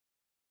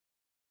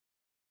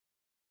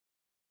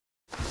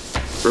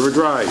River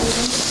Drive.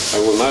 I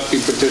will not be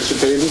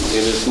participating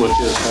in as much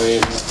as I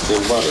am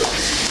in butter.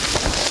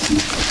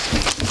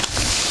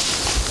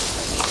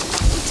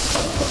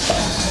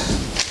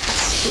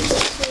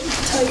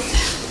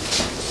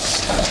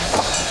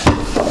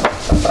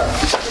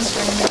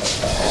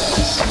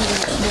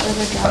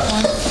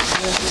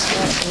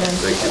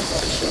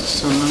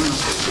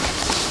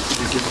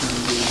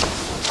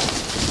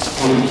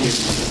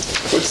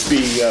 What's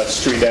the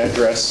street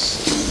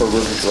address for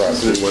River Drive?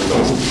 319.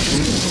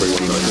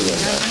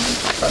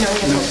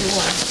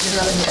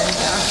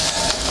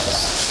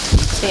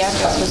 The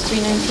address was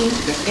 319?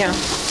 Yeah.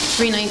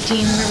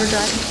 319 River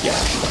Drive? Yeah.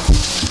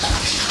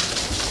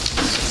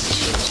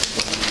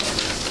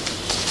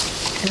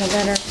 And a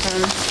letter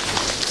from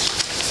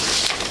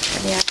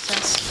the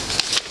access.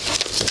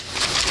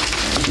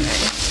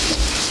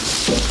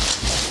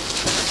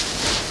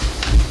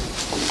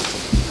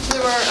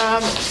 There were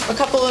a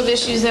couple of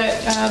issues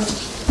that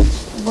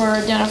were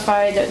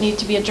identified that need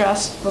to be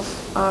addressed for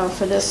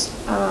this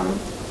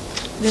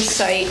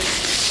site.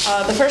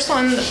 The first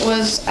one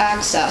was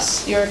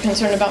access. You're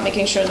concerned about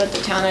making sure that the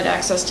town had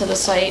access to the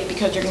site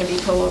because you're going to be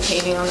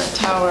co-locating on that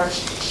tower.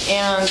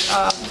 And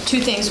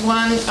two things.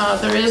 One,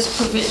 there is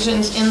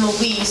provisions in the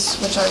lease,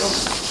 which I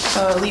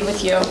will leave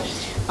with you,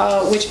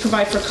 which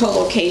provide for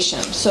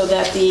co-location so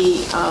that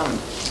the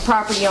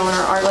property owner,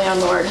 our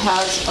landlord,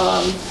 has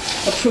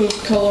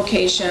approved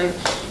co-location,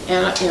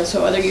 and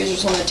so other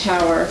users on the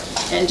tower.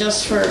 And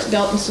just for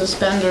belt and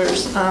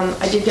suspenders,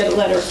 I did get a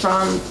letter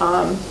from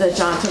the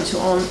Johnsons,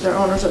 they're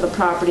owners of the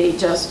property,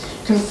 just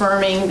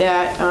confirming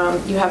that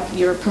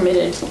you're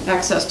permitted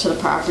access to the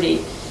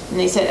property. And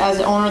they said, as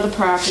the owner of the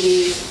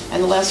property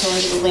and the lessor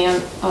under the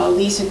land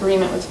lease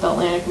agreement with Bell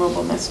Atlantic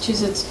Mobile,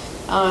 Massachusetts,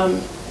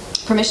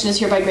 permission is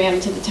hereby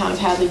granted to the town of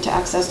Hadley to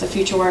access the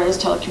future wireless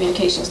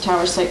telecommunications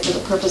tower site for the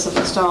purpose of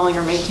installing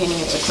or maintaining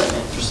its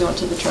equipment pursuant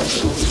to the terms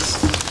of the lease.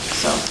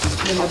 So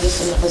we have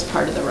this as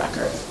part of the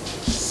record.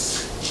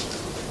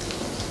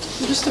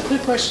 Just a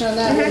quick question on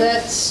that. Will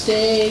that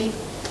stay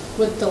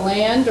with the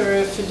land, or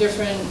if a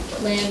different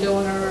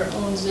landowner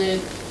owns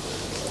it?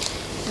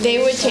 They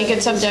would take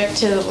it subject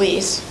to the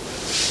lease,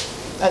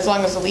 as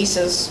long as the lease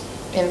is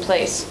in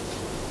place.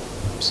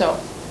 So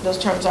those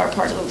terms are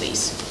part of the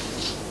lease.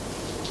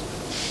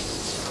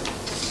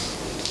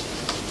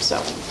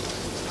 So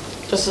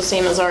just the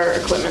same as our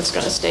equipment's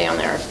going to stay on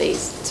there if they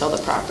sell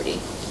the property,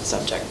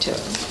 subject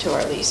to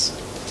our lease.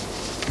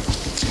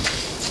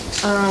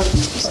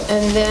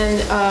 And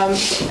then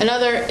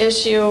another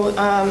issue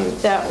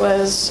that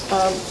was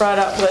brought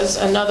up was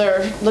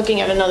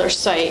looking at another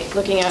site,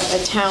 looking at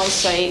a town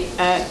site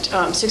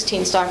at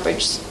 16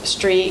 Stockbridge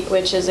Street,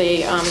 which is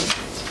a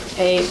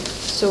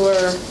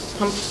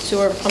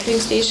sewer pumping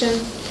station.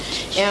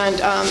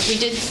 And we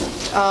did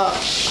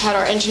had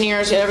our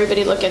engineers, had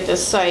everybody look at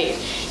this site,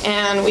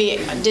 and we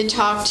did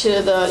talk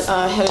to the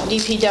head of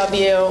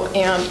DPW,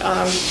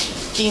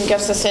 and Dean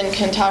Gustafson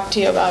can talk to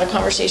you about a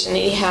conversation that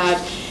he had.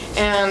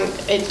 And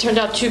it turned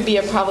out to be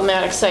a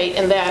problematic site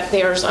in that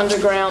there's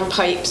underground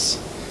pipes.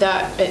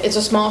 That it's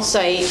a small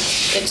site.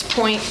 It's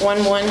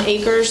 0.11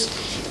 acres,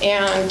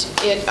 and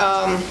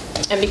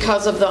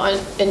because of the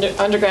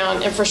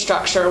underground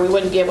infrastructure, we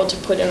wouldn't be able to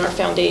put in our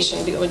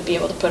foundation. We wouldn't be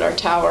able to put our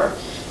tower.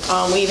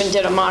 We even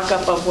did a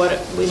mock-up of what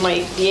we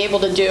might be able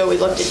to do. We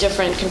looked at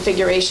different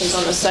configurations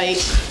on the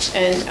site,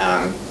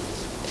 and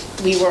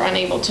we were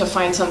unable to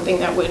find something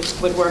that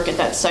would work at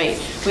that site.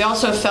 We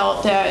also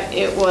felt that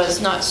it was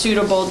not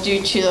suitable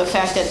due to the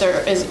fact that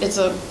it's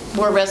a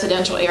more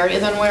residential area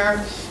than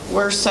where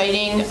we're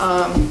siting.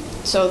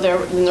 So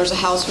there's a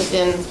house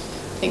within,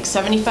 I think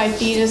 75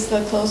 feet is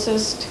the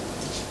closest.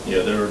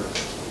 Yeah, there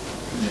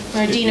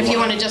are. Dean, if you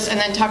want to just, and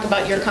then talk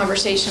about your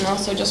conversation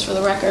also, just for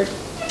the record.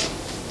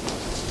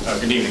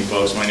 Good evening,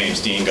 folks. My name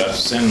is Dean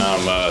Gustafson.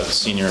 I'm a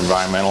senior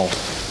environmental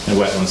and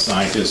wetland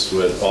scientist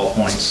with All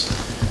Points,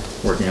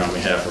 working on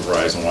behalf of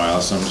Verizon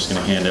Wireless. So I'm just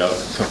going to hand out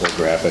a couple of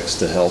graphics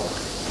to help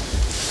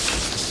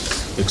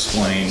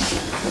explain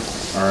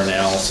our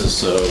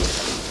analysis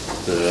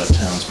of the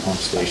town's pump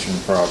station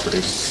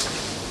property.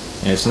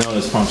 And it's known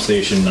as pump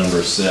station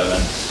number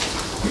 7.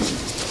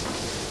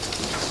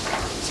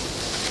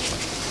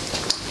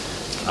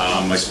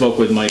 I spoke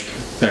with Mike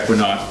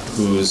Pequenot,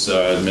 who's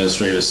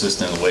administrative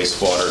assistant in the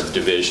wastewater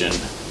division,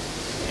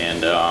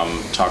 and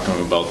talked to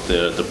him about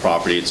the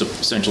property. It's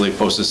essentially a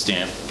postage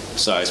stamp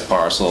size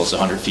parcel. It's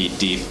 100 feet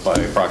deep by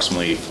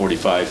approximately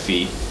 45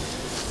 feet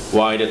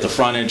wide at the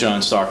frontage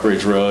on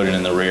Stockbridge Road, and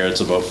in the rear it's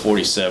about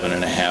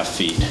 47.5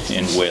 feet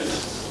in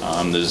width.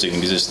 There's an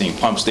existing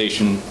pump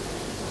station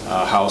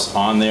house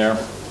on there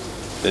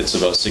that's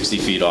about 60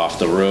 feet off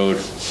the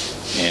road,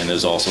 and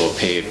there's also a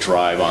paved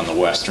drive on the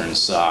western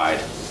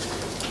side.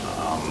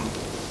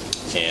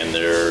 And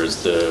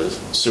there's the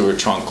sewer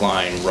trunk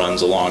line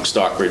runs along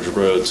Stockbridge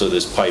Road, so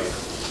there's piping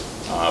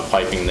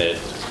that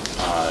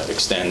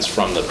extends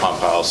from the pump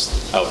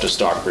house out to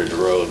Stockbridge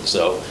Road.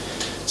 So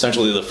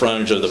essentially the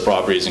frontage of the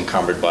property is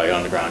encumbered by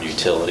underground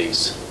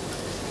utilities.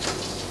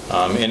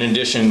 In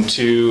addition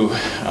to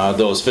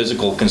those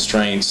physical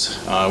constraints,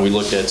 we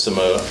looked at some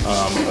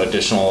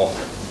additional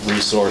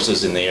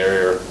resources in the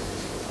area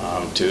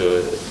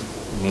to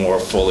more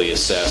fully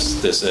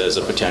assess this as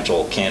a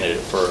potential candidate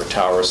for a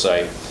tower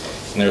site.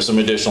 And there are some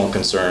additional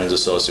concerns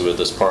associated with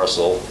this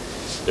parcel.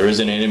 There is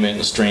an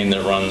intermittent stream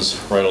that runs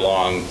right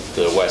along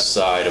the west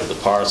side of the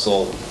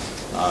parcel.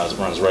 It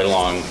runs right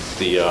along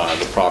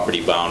the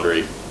property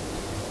boundary.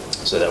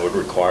 So that would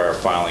require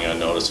filing a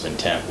notice of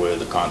intent with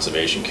the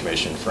Conservation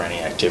Commission for any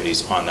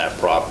activities on that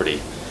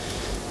property,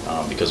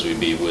 because we'd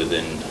be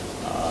within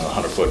a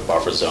 100-foot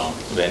buffer zone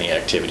of any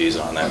activities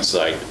on that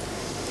site.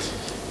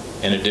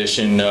 In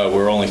addition,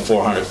 we're only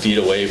 400 feet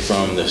away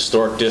from the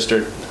historic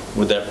district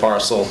with that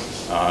parcel,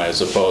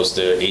 as opposed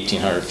to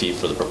 1,800 feet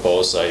for the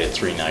proposed site at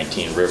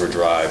 319 River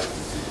Drive.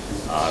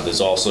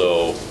 There's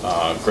also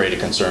greater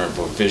concern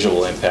for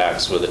visual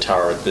impacts with the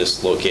tower at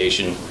this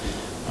location.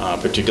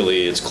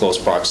 Particularly its close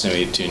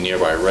proximity to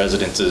nearby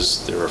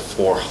residences. There are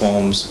 4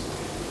 homes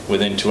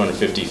within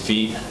 250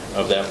 feet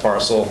of that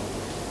parcel,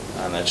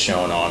 and that's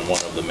shown on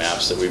one of the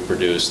maps that we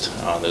produced.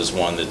 There's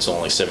one that's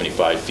only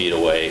 75 feet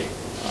away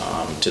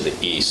to the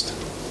east.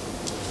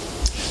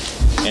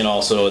 And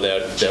also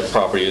that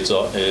property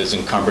is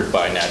encumbered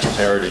by Natural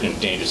Heritage and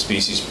Endangered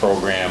Species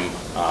Program,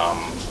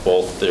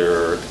 both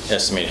their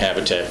estimated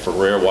habitat for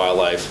rare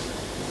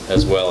wildlife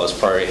as well as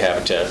priority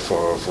habitat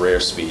for rare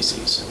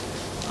species.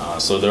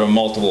 So there are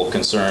multiple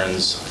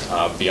concerns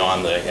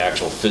beyond the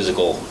actual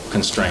physical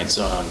constraints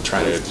on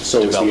trying to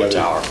develop a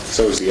tower.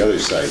 So is the other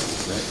site.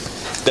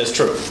 That's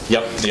true.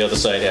 Yep, the other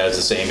site has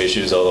the same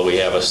issues, although we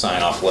have a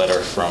sign-off letter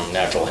from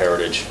Natural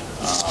Heritage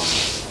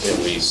that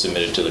we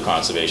submitted to the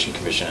Conservation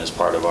Commission as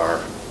part of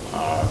our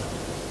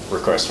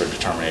request for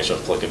determination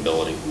of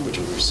applicability, which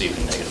we received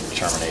a negative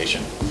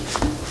determination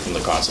from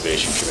the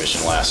Conservation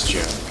Commission last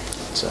June.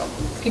 So.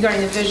 Regarding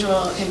the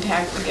visual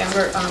impact, again,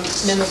 we're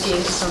mimicking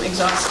some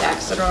exhaust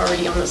stacks that are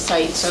already on the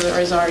site, so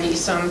there is already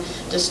some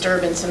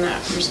disturbance in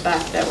that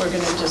respect that we're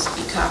going to just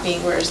be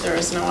copying, whereas there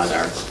is no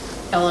other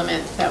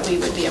element that we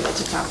would be able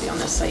to copy on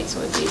this site.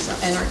 So it would be some,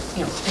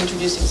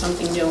 introducing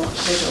something new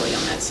visually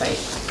on that site.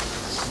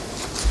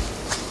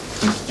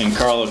 And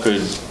Carla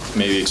could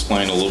maybe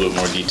explain a little bit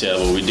more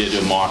detail, but we did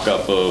a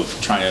mock-up of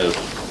trying to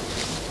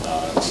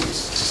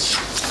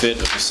fit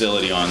a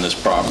facility on this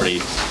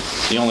property.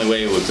 The only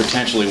way it would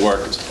potentially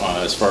work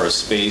as far as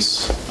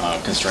space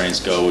constraints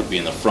go would be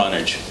in the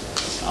frontage.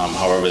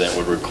 However, that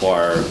would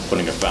require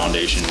putting a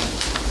foundation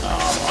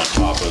on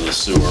top of the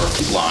sewer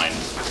line,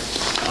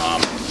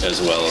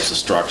 as well as the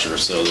structure.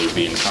 So there would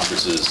be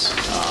encumbrances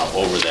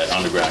over that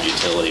underground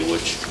utility,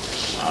 which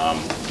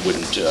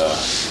wouldn't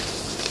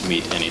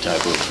meet any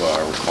type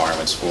of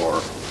requirements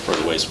for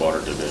the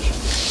wastewater division.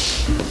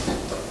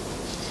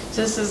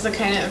 So this is the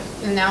kind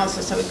of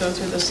analysis that would go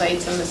through the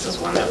sites, and this is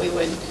one that we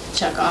would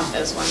check off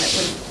as one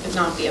that would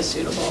not be a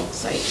suitable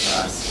site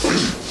for us.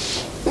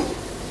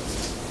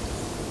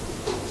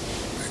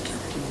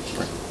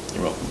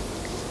 You're welcome.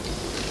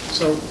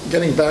 So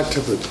getting back to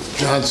the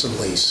Johnson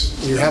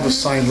lease, you have a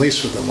signed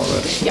lease with them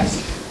already?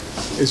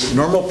 Yes. Is it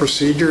normal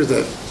procedure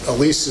that a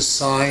lease is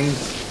signed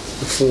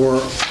before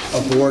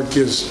a board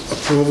gives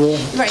approval?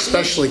 Right.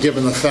 Especially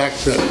given the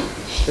fact that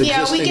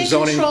Yeah, we get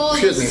control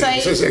of the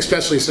site.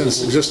 Especially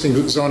since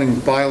existing zoning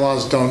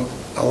bylaws don't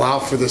allow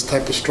for this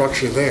type of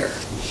structure there.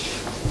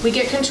 We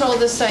get control of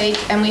the site,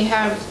 and we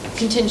have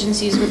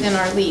contingencies within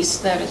our lease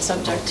that it's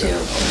subject to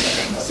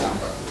permitting, so.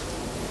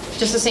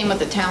 Just the same with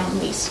the town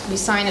lease. We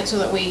sign it so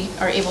that we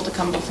are able to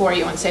come before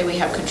you and say we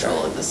have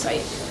control of the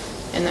site.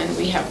 And then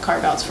we have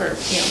carve-outs for,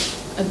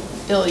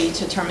 ability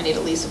to terminate a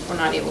lease if we're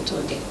not able to,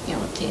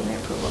 obtain the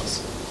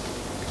approvals.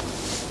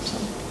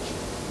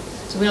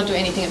 So we don't do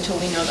anything until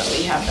we know that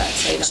we have that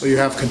site. So you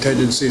have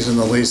contingencies in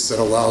the lease that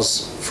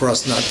allows for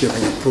us not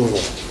giving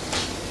approval.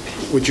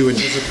 Would you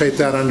anticipate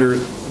that under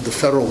the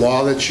federal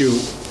law that you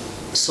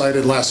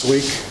cited last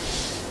week?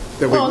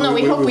 Well, no,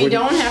 we hope we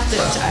don't have to.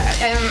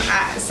 And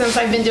since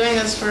I've been doing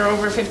this for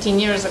over 15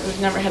 years, that we've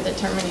never had to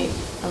terminate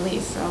a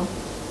lease, so.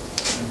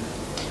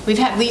 We've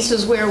had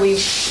leases where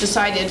we've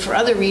decided for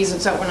other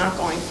reasons that we're not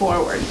going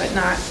forward, but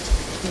not,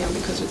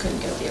 because we couldn't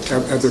get the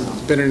approval. Have there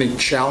been any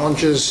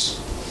challenges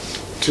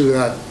to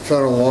that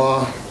federal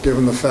law,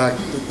 given the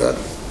fact that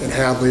in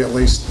Hadley, at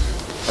least,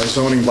 our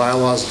zoning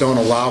bylaws don't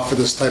allow for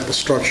this type of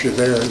structure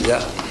there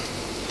yet?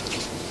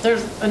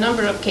 There's a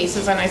number of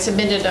cases, and I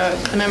submitted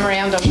a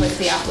memorandum with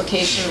the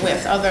application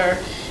with other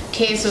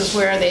cases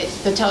where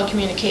the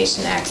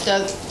Telecommunication Act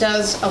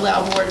does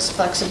allow boards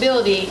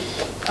flexibility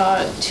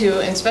to,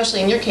 and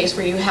especially in your case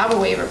where you have a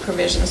waiver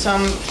provision.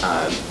 Some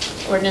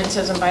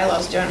ordinances and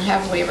bylaws don't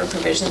have waiver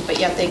provisions, but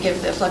yet they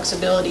give the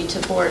flexibility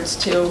to boards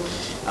to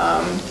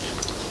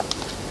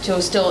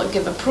still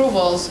give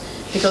approvals,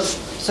 because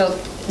so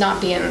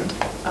not be in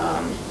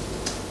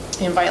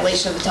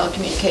violation of the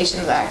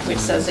Telecommunications Act, which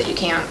says that you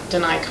can't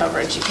deny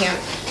coverage, you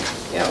can't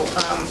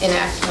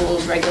enact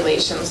rules,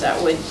 regulations that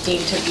would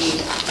deem to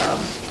be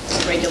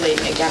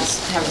regulating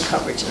against having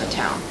coverage in the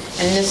town.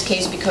 And in this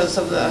case, because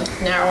of the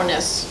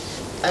narrowness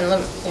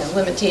and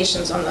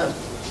limitations on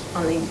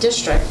the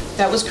district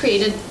that was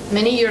created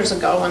many years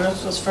ago when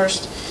this was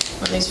first,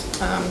 when these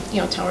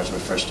towers were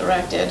first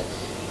erected.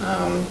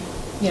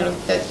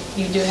 That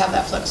you do have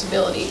that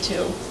flexibility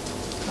to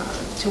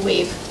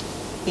waive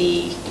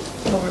the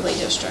overlay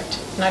district.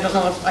 And I don't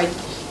know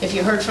if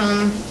you heard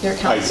from your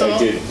council. I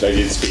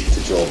did speak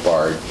to Joel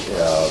Bard,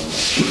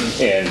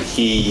 and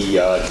he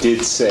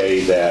did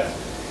say that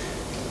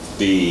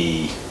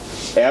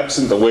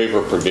absent the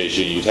waiver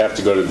provision, you'd have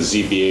to go to the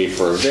ZBA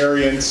for a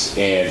variance,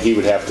 and he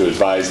would have to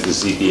advise the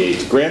ZBA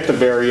to grant the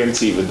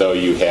variance, even though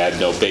you had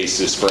no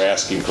basis for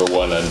asking for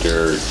one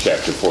under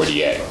Chapter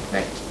 40A.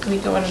 Right. We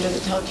go under the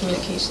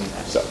Telecommunications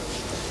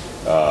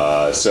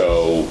Act.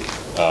 So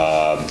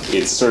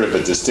it's sort of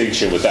a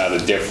distinction without a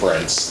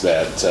difference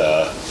that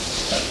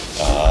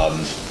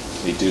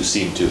we do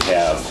seem to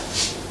have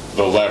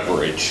the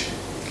leverage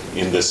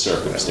in this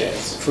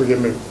circumstance.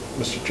 Forgive me,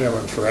 Mr.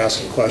 Chairman, for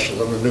asking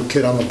questions. I'm a new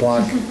kid on the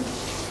block.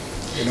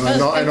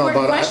 I know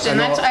about question.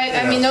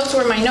 I mean, those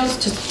were my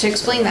notes to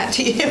explain that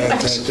to you.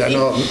 I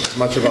know as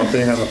much about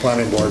being on the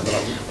planning board,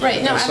 but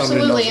right. No,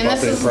 absolutely. And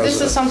this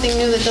is something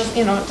new that does,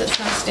 that's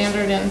not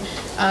standard. And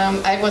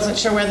I wasn't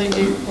sure whether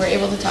you were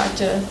able to talk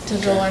to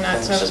Joel or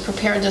not, so I was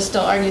prepared to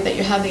still argue that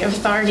you have the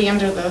authority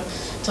under the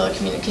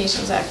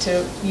Telecommunications Act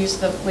to use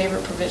the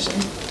waiver provision.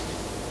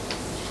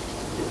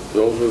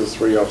 Those were the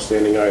three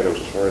outstanding items,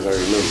 as far as I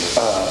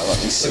remember.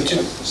 Let me see.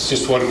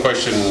 Just one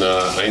question.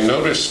 I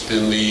noticed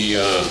in the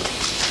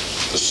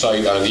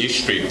site on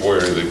East Street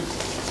where the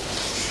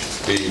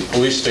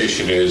police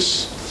station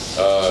is,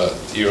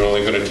 you're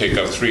only going to take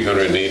up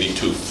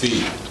 382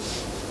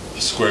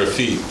 square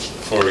feet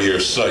for your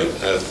site.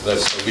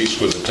 That's the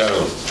least with the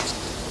town.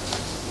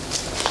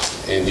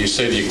 And you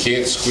said you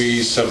can't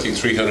squeeze something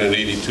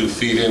 382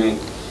 feet in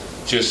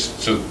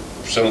just to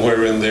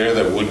somewhere in there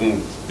that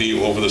wouldn't be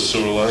over the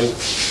sewer line?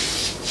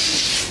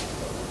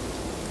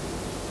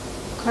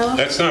 Carlo?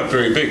 That's not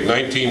very big,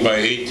 19 by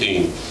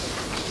 18.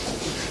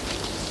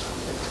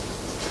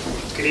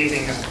 Good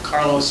evening,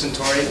 Carlo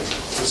Santori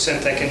with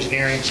Syntec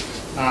Engineering.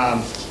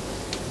 I'd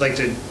like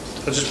to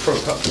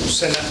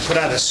put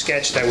out a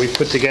sketch that we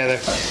put together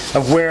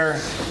of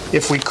where,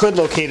 if we could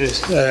locate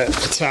a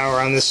tower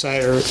on this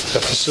site or a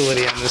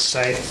facility on this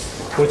site,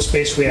 what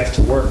space we have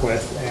to work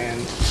with.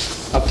 And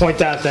I'll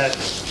point out that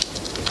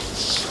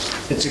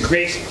it's a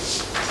great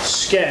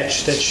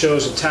sketch that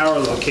shows a tower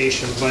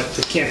location, but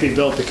it can't be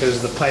built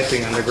because of the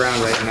piping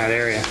underground right in that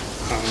area.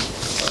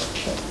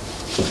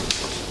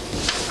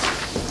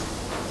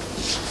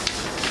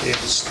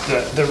 It's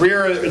the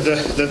rear,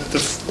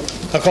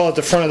 I'll call it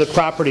the front of the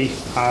property,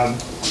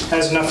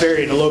 has enough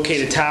area to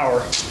locate a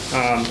tower.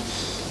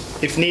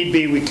 If need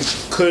be, we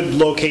could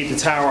locate the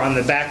tower on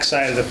the back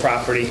side of the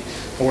property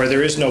where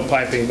there is no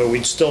piping, but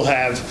we'd still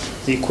have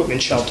the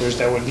equipment shelters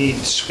that would need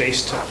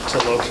space to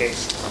locate.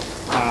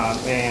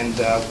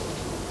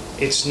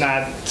 It's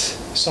not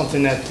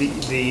something that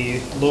the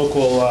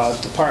local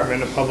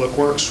Department of Public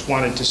Works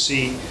wanted to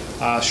see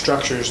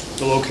structures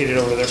located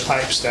over their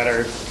pipes that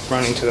are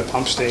running to the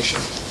pump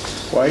station.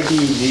 Why do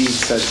you need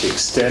such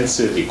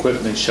extensive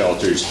equipment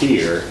shelters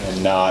here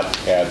and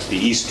not at the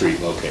East Street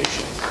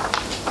location?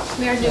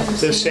 We are doing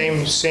The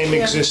same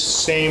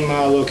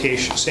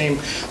location,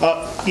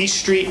 East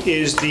Street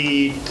is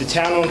the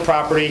town-owned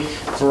property.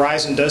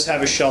 Verizon does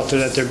have a shelter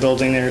that they're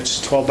building there. It's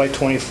 12 by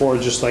 24,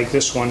 just like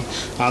this one.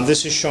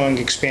 This is showing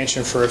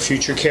expansion for a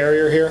future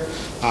carrier here,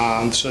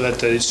 so that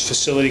this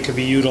facility could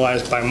be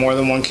utilized by more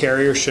than one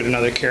carrier. Should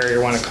another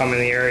carrier want to come in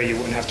the area, you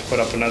wouldn't have to put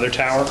up another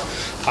tower.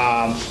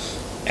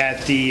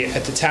 At the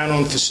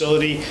town-owned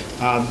facility,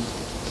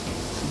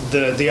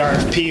 the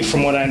RFP,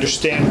 from what I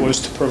understand, was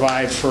to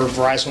provide for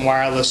Verizon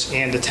Wireless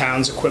and the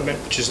town's equipment,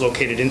 which is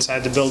located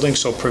inside the building,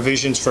 so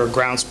provisions for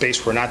ground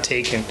space were not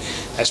taken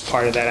as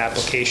part of that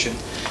application.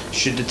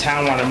 Should the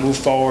town want to move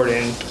forward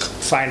and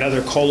find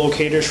other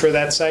co-locators for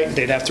that site,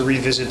 they'd have to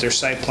revisit their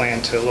site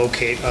plan to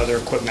locate other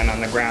equipment on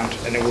the ground,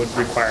 and it would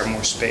require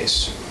more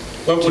space.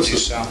 What was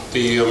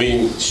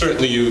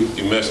certainly you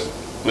met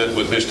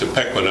with Mr.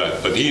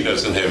 Pequanut, but he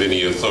doesn't have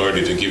any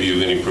authority to give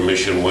you any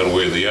permission one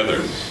way or the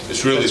other.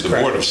 It's really the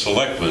Board of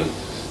Selectmen.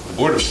 The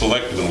Board of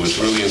Selectmen was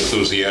really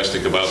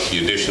enthusiastic about the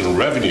additional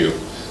revenue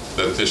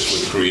that this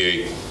would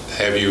create.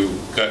 Have you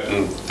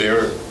gotten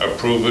their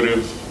approval,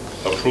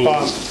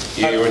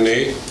 yea or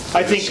nay?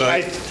 I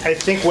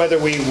think whether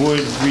we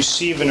would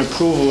receive an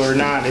approval or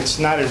not, it's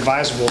not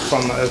advisable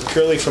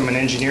purely from an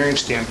engineering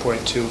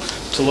standpoint to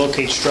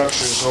locate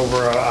structures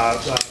over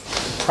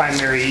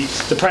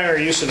the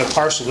primary use of the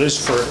parcel is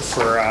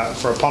for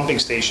a pumping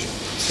station.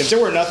 If there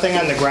were nothing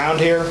on the ground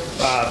here,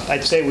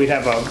 I'd say we'd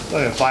have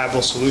a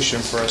viable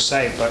solution for a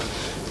site, but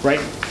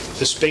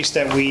the space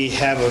that we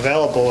have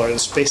available, or the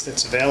space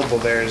that's available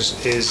there is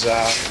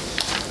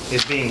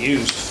being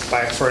used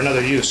for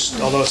another use.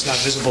 Although it's not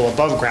visible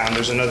above ground,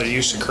 there's another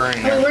use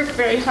occurring there. We worked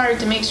very hard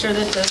to make sure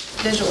that the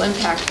visual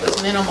impact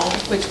was minimal,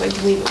 which we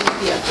believe it would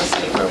be at the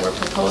site where we're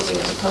proposing,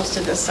 as opposed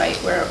to the site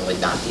where it would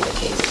not be the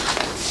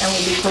case. and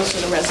would be closer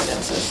to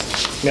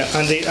residences. Yeah,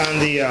 on the,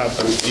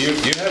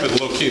 You have it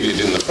located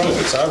in the front,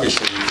 it's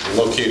obviously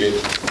located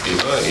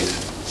behind,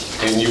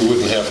 and you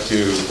wouldn't have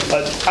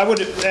to, I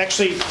would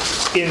actually,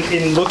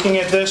 in looking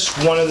at this,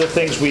 one of the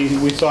things we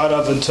thought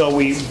of until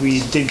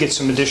we did get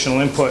some additional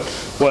input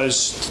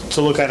was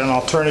to look at an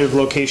alternative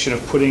location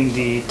of putting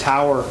the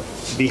tower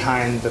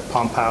behind the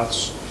pump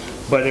house,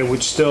 but it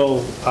would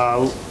still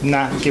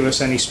not give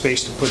us any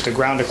space to put the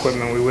ground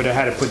equipment. We would have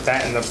had to put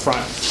that in the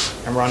front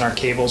and run our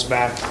cables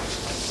back.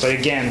 But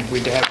again,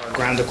 we'd have our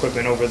ground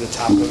equipment over the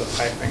top of the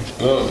piping.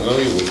 no,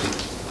 you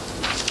wouldn't.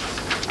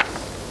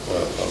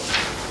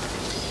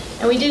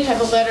 And we did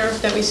have a letter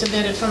that we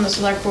submitted from the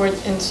select board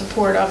in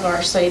support of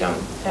our site on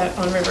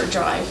River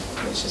Drive,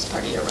 which is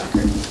part of your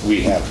record.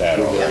 We have that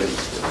already.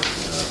 Yeah.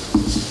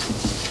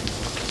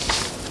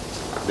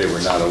 They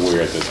were not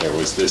aware that there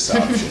was this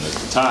option at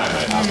the time,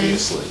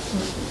 obviously.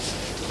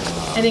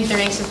 I think they're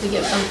anxious to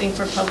get something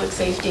for public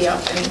safety up,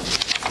 and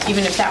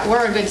even if that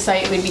were a good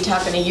site, we'd be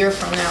talking a year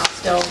from now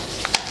still,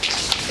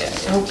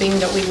 hoping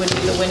that we would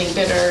be the winning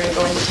bidder and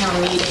going to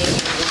town meeting.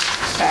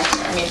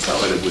 I mean, so.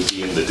 But it would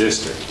be in the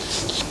district.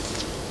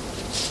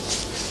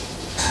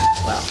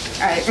 Well,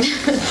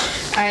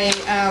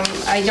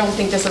 I don't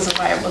think this is a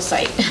viable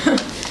site.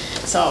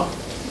 So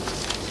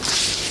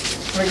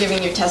we're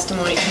giving you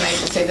testimony tonight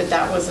to say that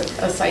that was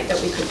a site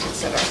that we could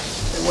consider,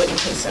 or wouldn't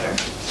consider.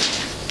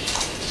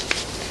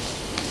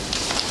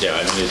 Yeah,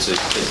 I mean,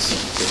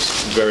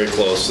 it's very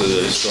close to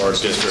the historic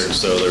district,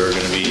 so there are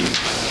going to be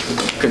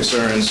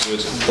concerns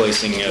with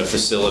placing a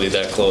facility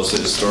that close to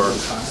historic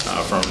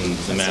from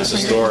the Mass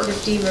Historic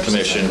 650 versus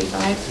Commission.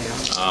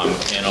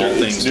 75. And all It's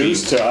things being,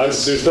 news to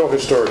us. There's no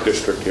historic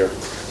district here,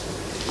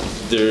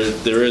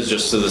 there is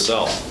just to the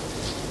south.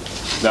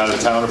 Not a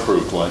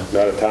town-approved one.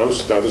 not a town,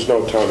 no, there's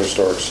no town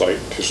historic site.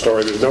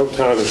 There's no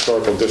town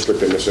historical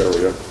district in this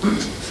area.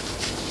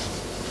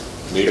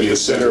 Maybe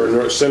It's the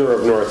center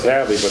of North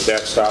Hadley, but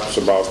that stops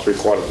about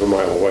 3/4 of a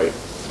mile away.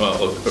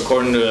 Well,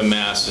 according to the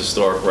Mass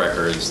Historic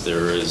records,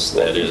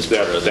 that is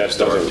part of the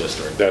historic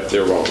district. That,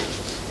 they're wrong.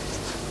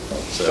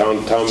 So-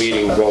 Town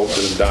meeting vote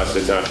did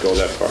not go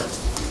that far.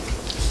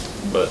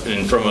 But,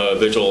 and from a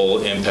visual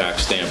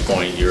impact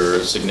standpoint,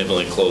 you're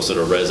significantly closer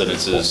to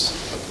residences.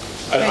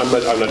 I'm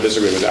not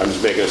disagreeing with that, I'm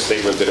just making a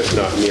statement that it's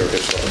not near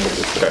historical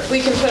district.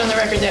 We can put on the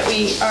record that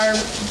our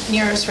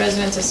nearest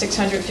residence is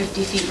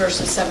 650 feet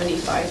versus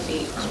 75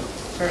 feet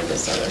for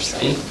this other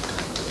site.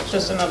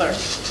 Just another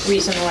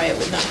reason why it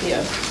would not be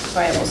a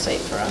viable site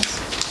for us.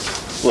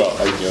 Well,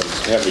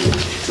 having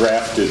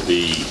drafted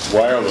the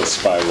wireless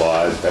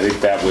bylaw, I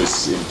think that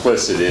was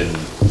implicit in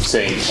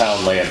saying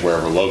town land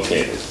wherever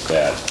located,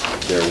 that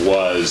there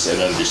was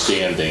an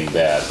understanding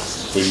that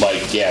we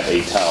might get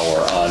a tower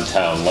on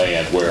town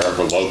land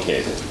wherever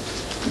located.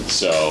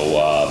 So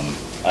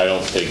I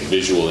don't think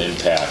visual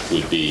impact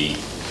would be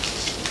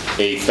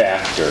a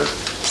factor.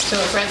 So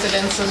if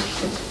residents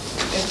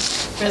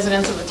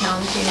of the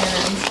town came in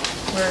and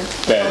were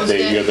That opposed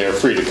it, they're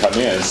free to come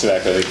in, so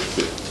that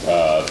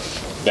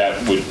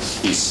that would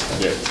be,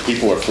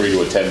 people are free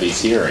to attend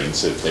these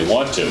hearings if they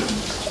want to.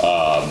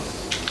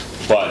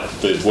 But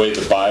the way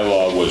the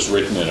bylaw was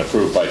written and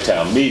approved by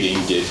town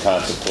meeting did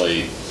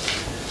contemplate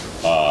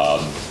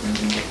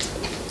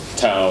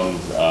town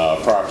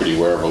property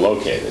wherever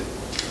located.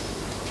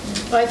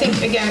 well, I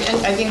think, again,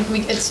 I think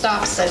it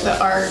stops at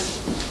our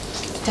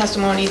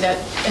testimony that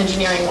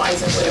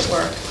engineering-wise it wouldn't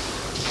work,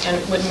 and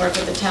it wouldn't work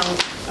with the town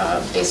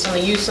based on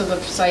the use of the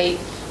site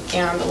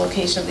and the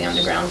location of the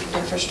underground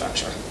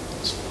infrastructure.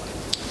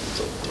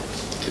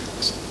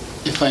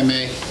 If I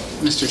may,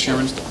 Mr.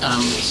 Chairman,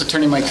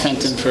 Attorney Mike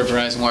Fenton for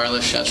Verizon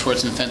Wireless, Schat,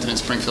 Schwartz and Fenton in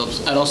Springfield.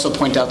 I'd also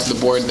point out to the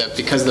board that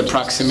because of the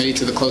proximity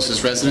to the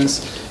closest residence,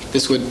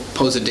 this would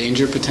pose a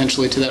danger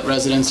potentially to that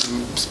residence,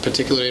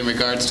 particularly in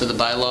regards to the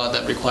bylaw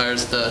that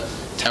requires the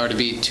tower to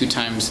be 2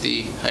 times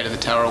the height of the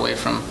tower away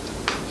from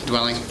the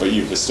dwelling. But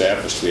you've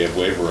established we have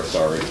waiver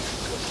authority.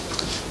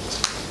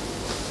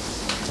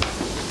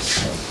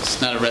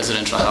 It's not a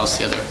residential house,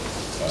 the other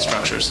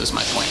structures is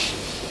my point.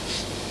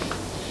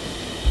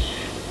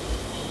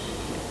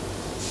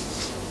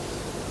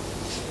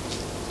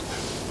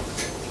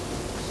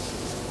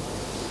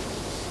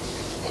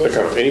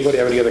 Anybody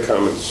have any other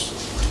comments?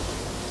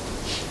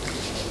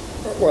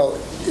 Well,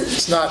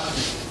 it's not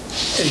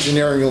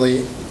engineeringly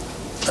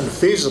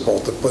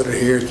unfeasible to put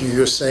it here.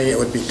 You're saying it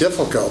would be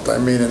difficult. I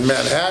mean, in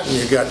Manhattan,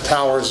 you've got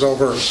towers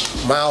over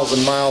miles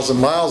and miles and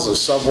miles of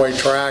subway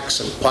tracks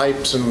and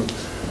pipes and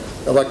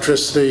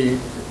electricity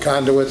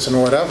conduits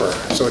and whatever.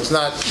 So it's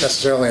not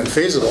necessarily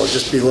unfeasible. It'd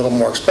just be a little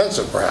more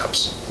expensive,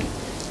 perhaps.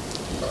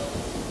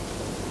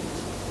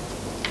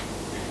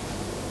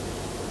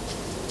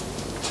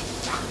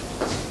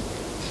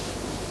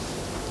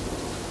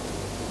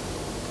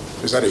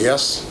 Is that a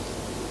yes?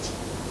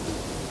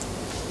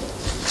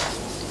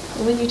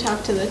 When you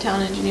talked to the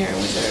town engineer,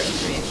 was there,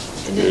 I mean,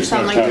 it didn't There's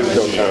sound no like there town-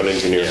 No was... town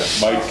engineer.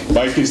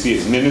 Mike is the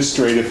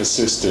administrative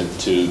assistant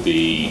to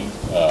the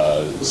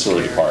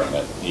sewer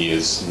department. He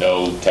has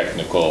no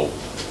technical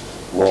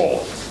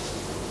role.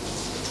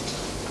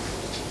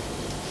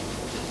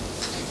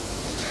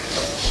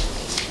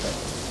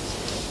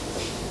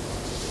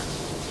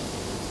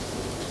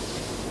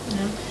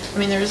 I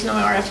mean, there is no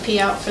RFP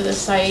out for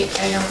this site.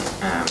 I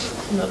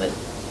don't know that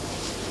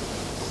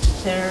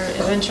they're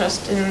of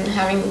interest in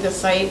having the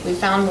site. We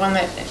found one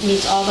that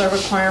meets all the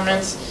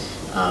requirements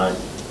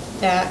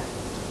that,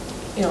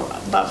 you know,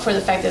 but for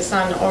the fact that it's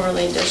not an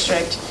overlay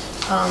district,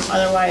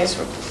 otherwise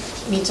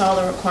meets all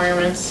the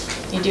requirements.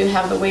 You do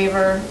have the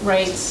waiver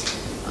rights.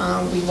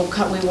 We will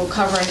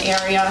cover an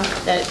area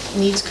that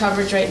needs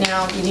coverage right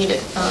now. We need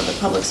it. The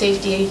public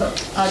safety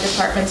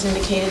department's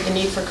indicated the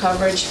need for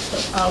coverage.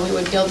 We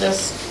would build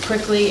this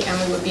quickly, and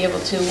we would be able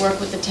to work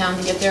with the town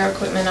to get their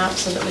equipment up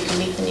so that we can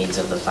meet the needs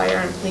of the fire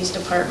and police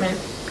department.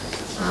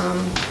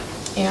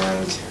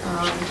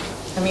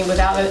 I mean,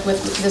 without it,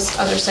 with this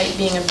other site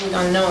being a big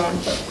unknown,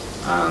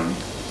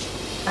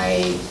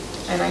 I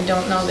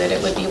don't know that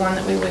it would be one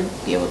that we would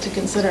be able to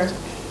consider.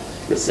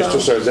 Mr.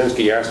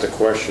 Sarzinski asked a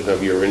question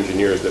of your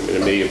engineers that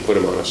may have put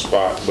him on a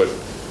spot, but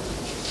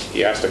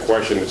he asked a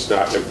question that's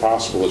not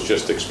impossible, it's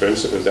just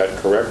expensive. Is that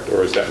correct,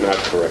 or is that not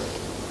correct?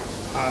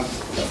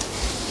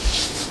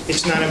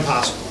 It's not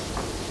impossible.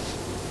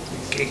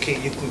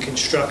 You can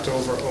construct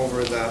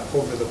over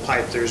the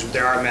pipe.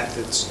 There are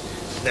methods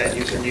that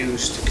you can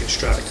use to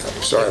construct.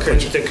 Sorry,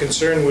 The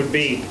concern would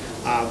be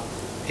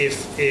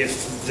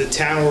if the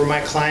town were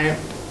my client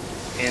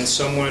and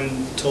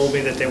someone told me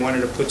that they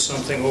wanted to put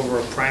something over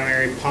a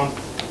primary pump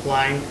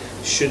line,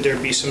 should there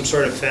be some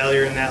sort of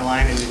failure in that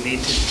line and it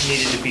needed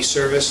to be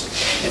serviced,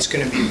 it's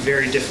going to be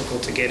very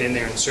difficult to get in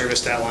there and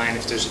service that line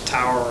if there's a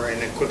tower or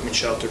an equipment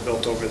shelter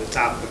built over the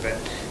top of it.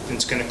 And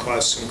it's going to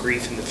cause some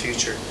grief in the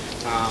future.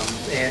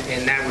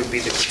 And that would be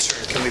the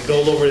concern. Can we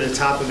build over the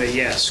top of it?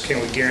 Yes. Can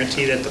we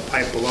guarantee that the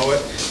pipe below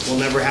it will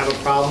never have a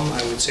problem?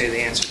 I would say the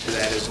answer to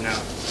that is no.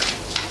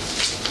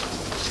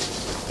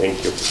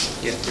 Thank you.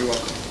 Yeah, you're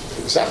welcome.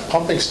 Is that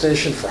pumping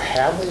station for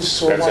Hadley's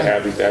sewer That's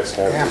line? That's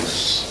Hadley.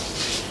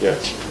 Amherst. Yeah.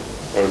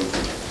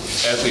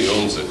 Hadley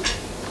owns it,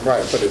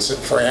 Right, but it's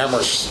for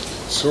Amherst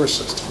sewer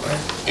system, right?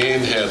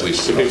 and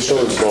Hadley's. It's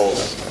still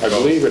both. I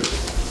believe it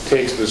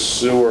takes the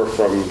sewer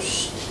from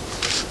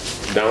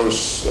down,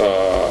 is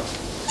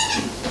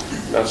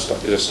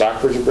it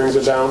Stockbridge that brings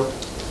it down?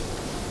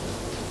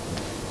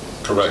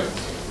 Correct.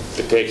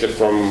 It takes it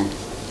from,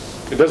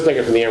 it doesn't take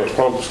it from the Amherst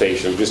pump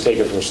station, just take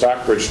it from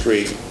Stockbridge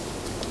Street,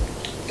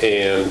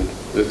 and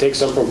does it take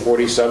some from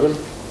 47?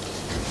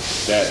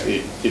 That,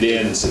 it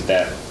ends at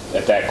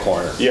that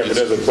corner. Yeah, but it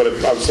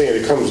doesn't, I'm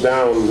saying it comes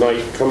down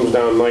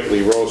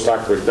Knightley Road,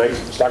 Stockbridge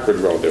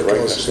Road there, right?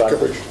 That's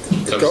Stockbridge.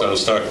 Comes down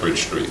Stockbridge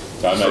Street.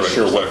 I'm not Correct.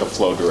 sure what the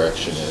flow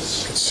direction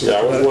is. Yeah,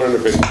 I was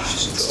wondering if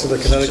It's to the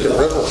Connecticut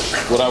River.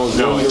 What I was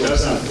No, it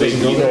doesn't.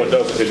 No, it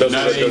doesn't. It doesn't.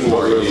 Not It doesn't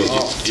anymore. go to-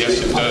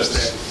 Yes, it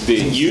does.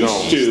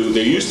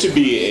 There used to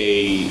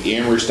be a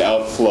Amherst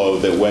outflow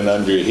that went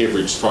under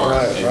Hibbard's Farm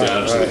Right, and right,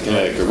 down to the right.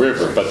 Connecticut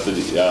River, but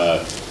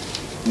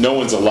no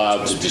one's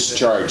allowed to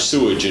discharge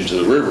sewage into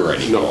the river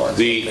anymore. No,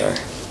 the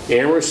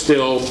Amherst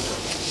still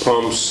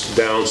pumps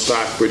down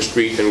Stockbridge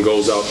Street and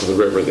goes out to the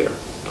river there,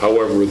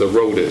 however the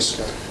road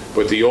is.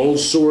 But the old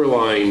sewer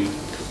line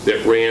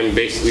that ran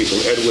basically from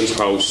Edwin's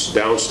house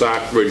down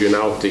Stockbridge and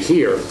out to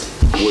here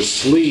was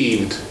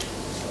sleeved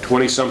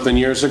 20-something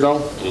years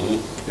ago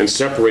and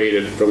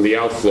separated from the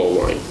outflow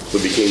line. So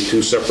it became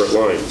two separate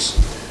lines.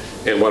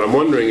 And what I'm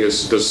wondering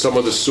is, does some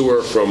of the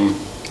sewer from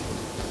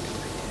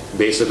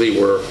basically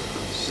where,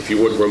 if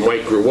you would, where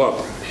Mike grew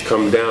up,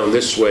 come down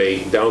this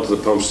way, down to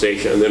the pump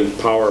station, and then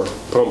pump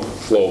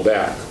flow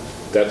back?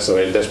 That's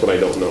what I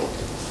don't know.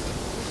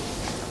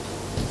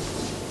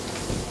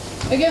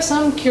 I guess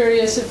I'm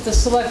curious if the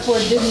select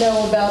board did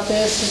know about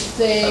this, if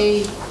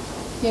they,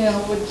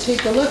 would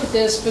take a look at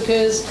this,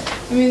 because,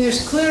 I mean,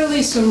 there's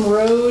clearly some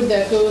road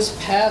that goes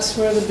past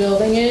where the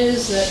building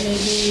is that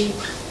maybe,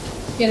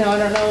 I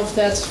don't know if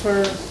that's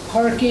for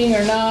parking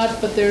or not,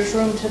 but there's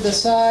room to the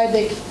side.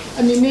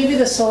 Maybe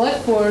the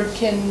select board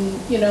can,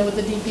 with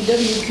the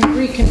DPW, can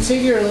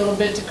reconfigure a little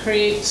bit to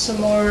create some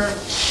more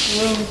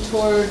room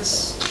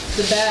towards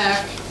the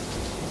back,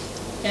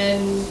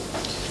 and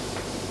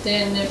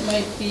then it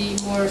might be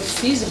more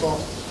feasible.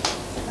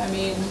 I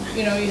mean,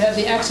 you have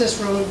the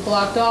access road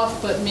blocked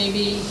off, but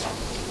maybe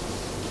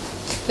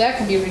that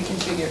can be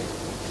reconfigured.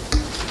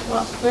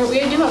 Well, we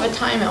do have a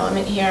time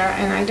element here,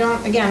 and I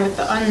don't, again, with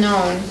the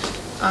unknown,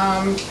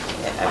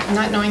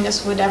 not knowing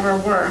this would ever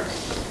work,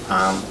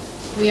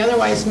 we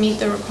otherwise meet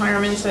the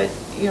requirements that,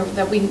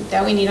 that we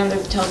need under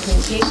the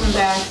Telecommunications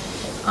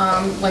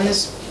Act. When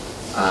this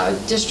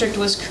district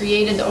was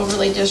created, the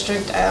overlay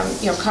district,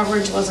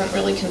 coverage wasn't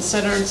really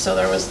considered, so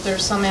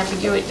there's some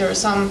ambiguity, there was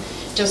some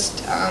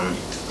just,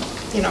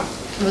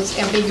 it was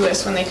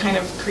ambiguous when they kind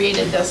of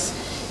created this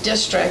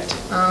district.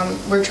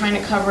 We're trying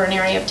to cover an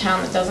area of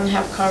town that doesn't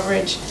have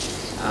coverage,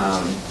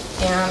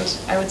 and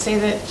I would say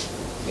that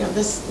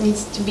this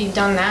needs to be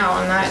done now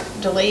and not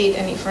delayed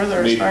any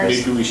further as far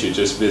as... Maybe we should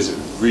just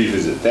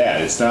revisit that.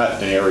 It's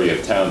not an area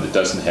of town that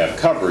doesn't have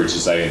coverage,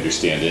 as I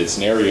understand it. It's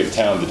an area of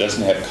town that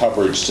doesn't have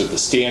coverage to the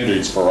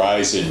standards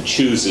Verizon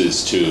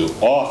chooses to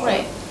offer.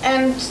 Right,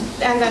 and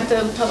that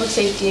the public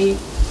safety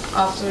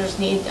officers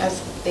need,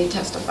 as they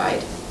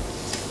testified.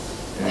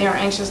 and they are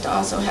anxious to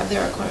also have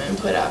their equipment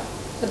put up.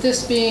 But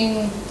this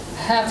being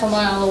half a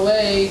mile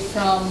away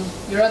from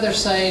your other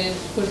site, it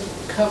would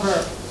cover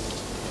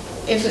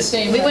If the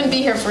same. we wouldn't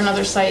be here for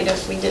another site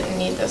if we didn't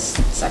need this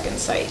second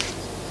site.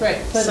 Right,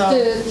 but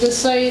So- the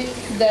site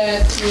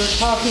that we're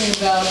talking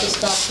about, the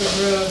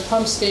Stockbridge Road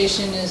pump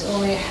station, is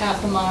only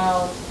half a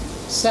mile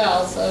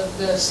south of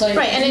the site.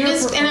 Right, and it you're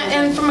is, and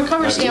proposing. from a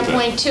coverage Not too bad.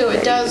 standpoint too,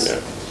 it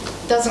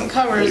doesn't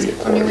cover,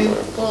 I mean, we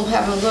will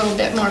have a little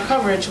bit more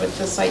coverage with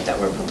the site that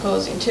we're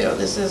proposing too.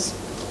 This is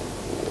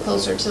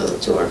closer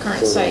to our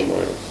current site.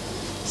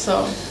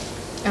 So,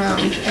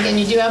 again,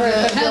 you do have Right,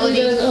 the but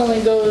Hadley ability.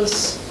 only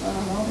goes, I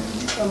don't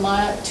know, a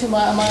mile, a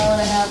mile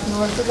and a half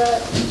north of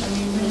that. I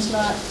mean, it's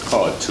not.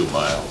 Call it 2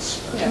 miles.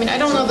 I mean, I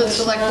don't know that the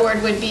select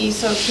board would be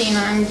so keen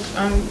on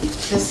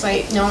this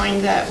site,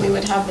 knowing that we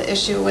would have the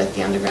issue with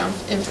the underground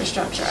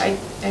infrastructure. I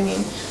mean,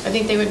 I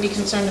think they would be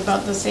concerned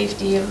about the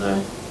safety of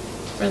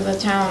for the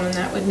town, and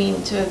that would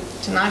mean to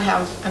not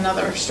have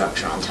another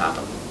structure on top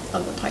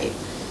of the pipe.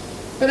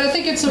 But I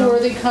think it's a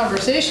worthy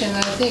conversation.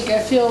 I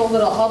feel a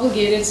little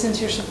obligated, since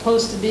you're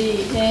supposed to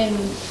be in,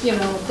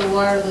 the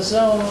wireless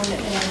zone,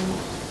 and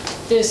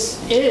this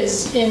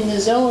is in the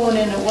zone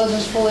and it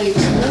wasn't fully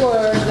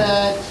explored,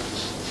 that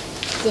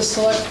the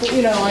select,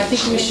 I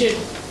think we should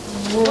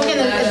rule Well, again,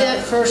 that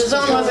out first. the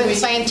zone before wasn't we-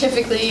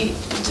 scientifically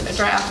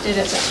drafted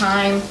at the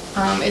time.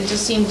 It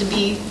just seemed to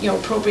be,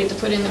 appropriate to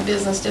put in the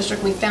business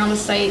district. We found a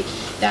site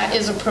that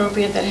is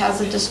appropriate, that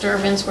has a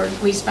disturbance, where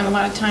we spent a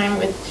lot of time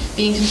with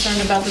being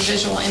concerned about the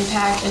visual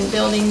impact and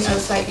building a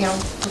site,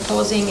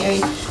 proposing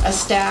a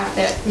stack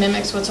that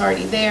mimics what's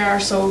already there,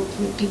 so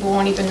people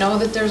won't even know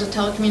that there's a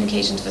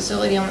telecommunications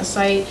facility on the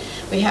site.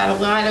 We had a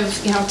lot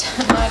of,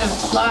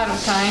 a lot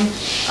of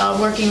time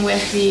working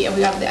with we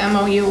got the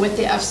MOU with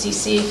the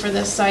FCC for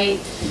this site.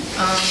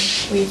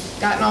 We've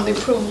gotten all the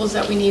approvals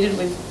that we needed.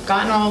 We've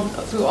gotten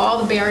through all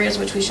the barriers,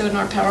 which we showed in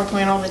our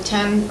PowerPoint, all the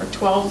 10 or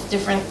 12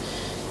 different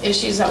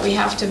issues that we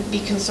have to be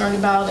concerned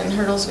about and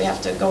hurdles we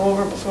have to go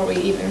over before we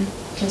even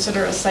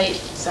consider a site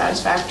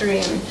satisfactory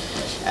and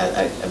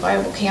a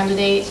viable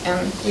candidate.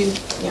 And we,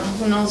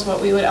 who knows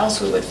what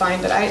else we would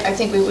find. But I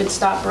think we would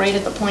stop right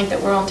at the point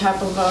that we're on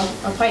top of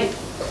a pipe,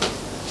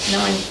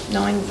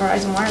 knowing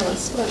Verizon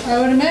Wireless. But I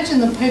would imagine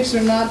the pipes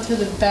are not to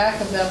the back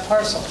of that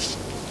parcel.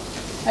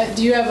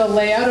 Do you have a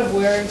layout of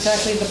where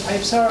exactly the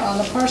pipes are on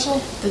the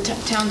parcel? The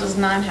town does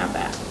not have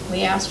that.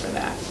 We asked for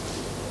that.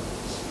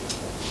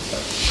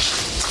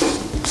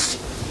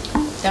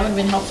 That would have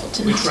been helpful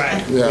to know. We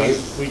tried. Yeah.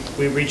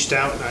 We reached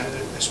out, I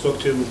spoke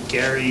to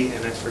Gary,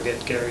 and I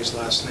forget Gary's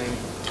last name.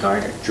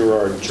 Carter.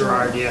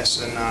 Gerard,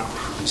 yes, and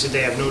he said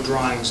they have no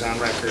drawings on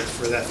record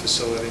for that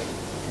facility.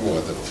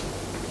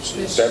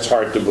 That's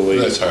hard to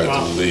believe. That's hard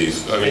to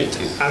believe. I mean,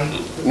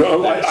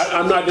 No,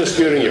 I'm not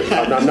disputing you.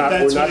 We're not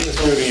That's what he told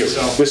disputing me, you.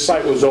 so. This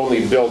site was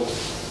only built,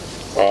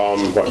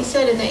 He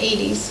said in the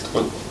 80s.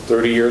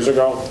 30 years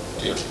ago?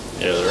 yeah.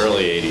 Yeah, the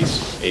early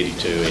 80s,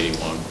 82,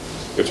 81.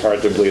 It's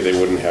hard to believe they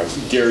wouldn't have.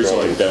 Gary's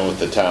only drawings. been with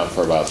the town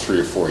for about 3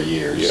 or 4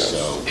 years, Yes.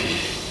 so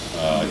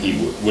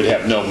he would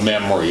have no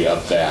memory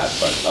of that,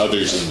 but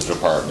others in the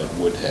department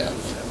would have.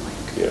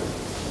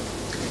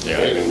 Yeah.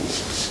 And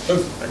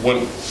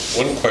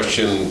one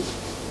question,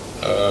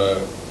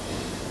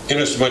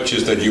 inasmuch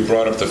as that you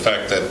brought up the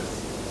fact that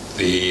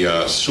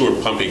the sewer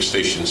pumping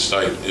station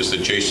site is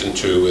adjacent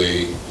to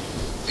a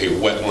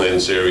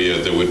wetlands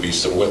area, there would be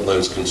some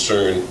wetlands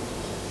concern.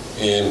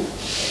 And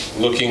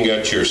looking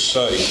at your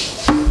site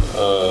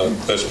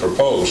that's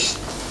proposed,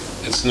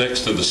 it's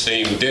next to the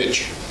same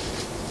ditch,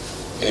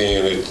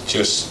 and it's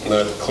just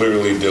not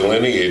clearly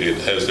delineated.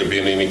 Has there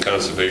been any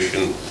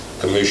Conservation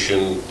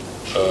Commission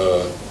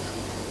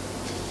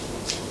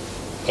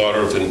order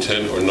of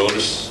intent or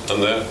notice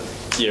on that?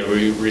 Yeah,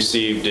 we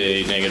received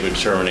a negative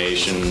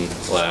determination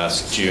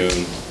last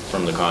June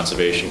from the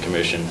Conservation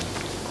Commission.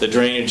 The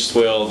drainage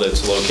swale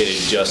that's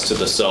located just to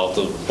the south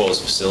of the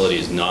proposed facility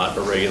is not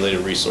a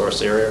regulated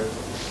resource area.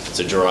 It's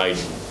a dry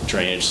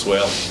drainage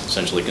swale,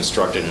 essentially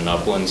constructed in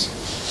uplands.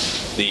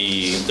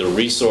 The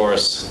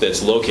resource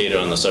that's located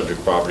on the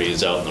subject property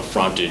is out in the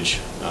frontage,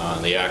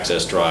 the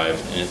access drive,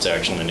 and it's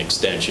actually an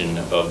extension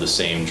of the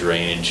same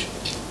drainage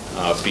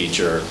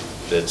feature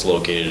that's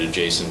located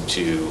adjacent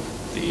to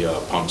the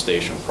pump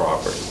station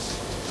property.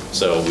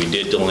 So we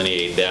did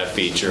delineate that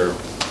feature.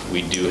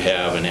 We do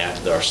have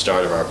our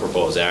start of our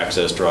proposed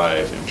access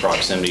drive in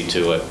proximity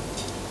to it,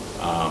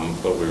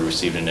 but we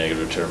received a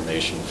negative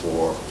determination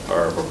for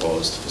our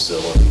proposed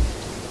facility.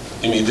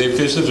 I mean, they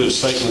visited the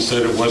site and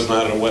said it was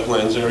not a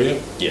wetlands area?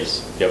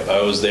 Yes. Yep,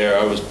 I was there.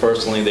 I was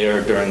personally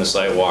there during the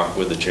site walk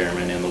with the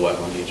chairman and the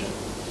wetland agent,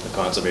 the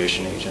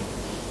conservation agent.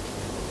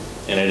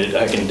 And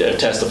I can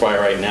testify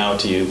right now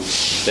to you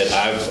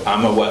that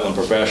I'm a wetland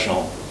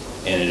professional,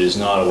 and it is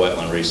not a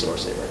wetland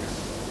resource area.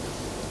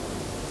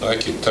 I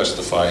can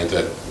testify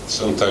that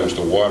sometimes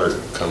the water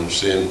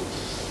comes in,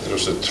 there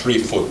was a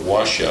 3-foot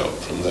washout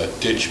from that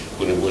ditch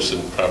when it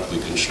wasn't properly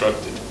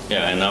constructed.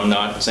 Yeah, and I'm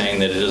not saying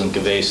that it doesn't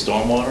convey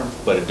stormwater,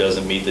 but it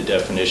doesn't meet the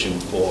definition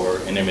for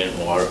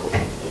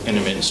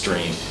intermittent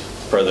stream.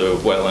 per the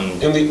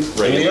wetland And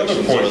the other regulations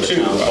or point the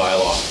too, town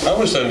bylaw. I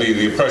was under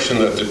the impression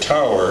that the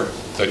tower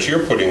that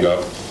you're putting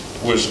up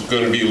was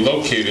going to be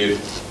located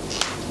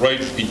right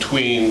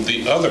between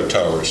the other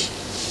towers.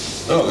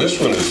 No,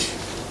 this one is,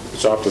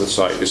 It's off to the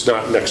side. It's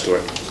not next to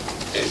it.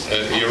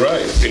 you're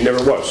right. It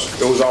never was.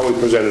 It was always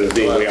presented as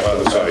being way off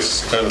to the side.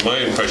 That's kind of my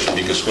impression,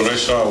 because when I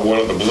saw one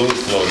of the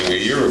balloons floating a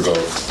year ago,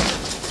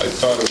 I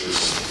thought it was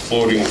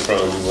floating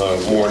from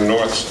more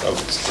north.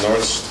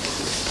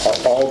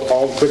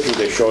 All the pictures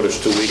they showed us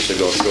 2 weeks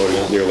ago showed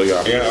it nearly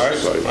off to Yeah, the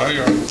side.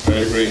 I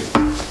agree.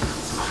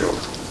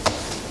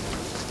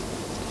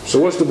 So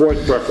what's the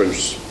board's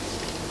preference?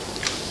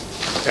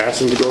 Ask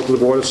them to go to the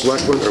Board of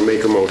Selectmen or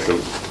make a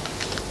motion?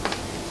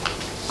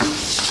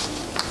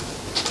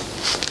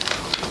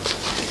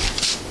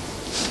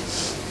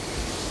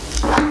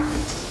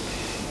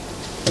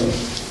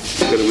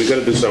 We got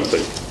to do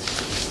something.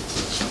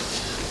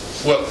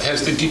 Well,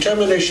 has the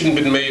determination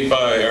been made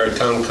by our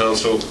town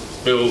council,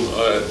 Bill,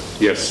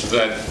 Yes.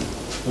 that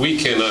we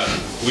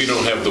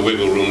don't have the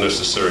wiggle room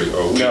necessary,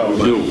 or we No,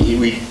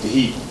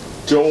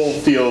 Joel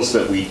feels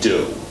that we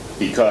do,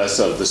 because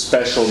of the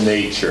special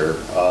nature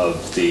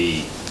of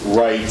the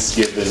rights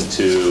given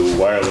to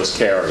wireless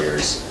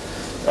carriers.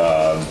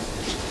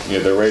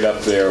 They're right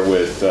up there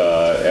with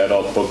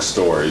adult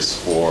bookstores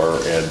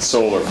and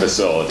solar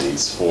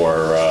facilities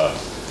for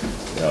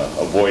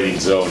avoiding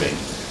zoning.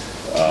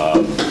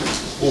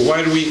 Well,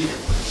 why do we,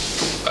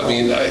 I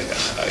mean, I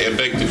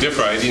beg to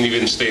differ. I didn't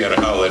even stay at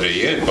a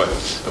Holiday Inn, but,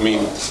 I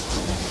mean,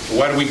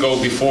 why do we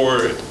go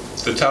before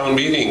the town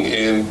meeting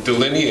and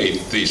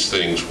delineate these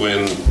things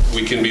when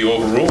we can be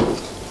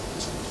overruled?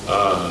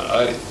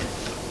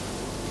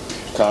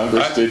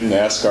 Congress didn't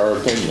ask our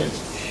opinion.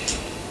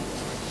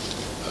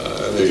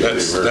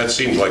 That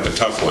seems like a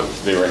tough one.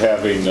 They were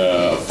having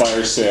a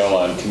fire sale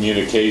on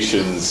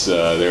communications.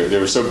 They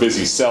were so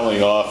busy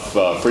selling off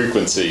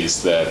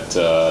frequencies that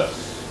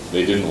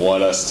they didn't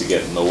want us to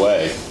get in the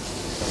way.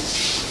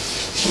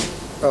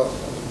 Well,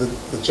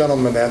 the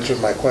gentleman answered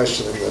my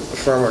question in the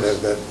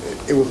affirmative, that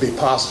it would be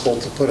possible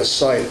to put a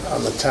site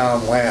on the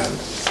town land,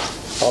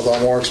 although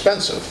more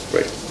expensive.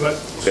 Right.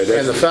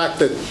 And the fact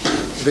that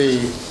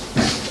the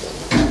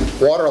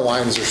water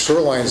lines or sewer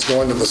lines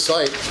going to the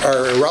site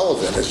are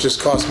irrelevant. It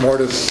just costs more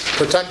to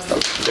protect them,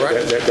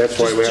 correct? That's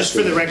why I'm Just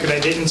for the asking. record, I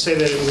didn't say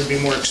that it would be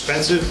more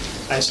expensive.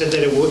 I said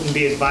that it wouldn't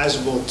be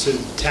advisable to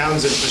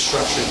town's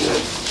infrastructure to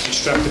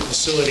construct a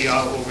facility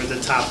all over the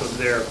top of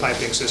their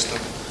piping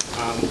system.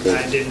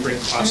 I didn't bring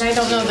cost. And I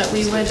don't know that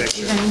we would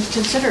picture. even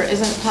consider,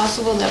 isn't it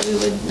possible that we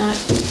would not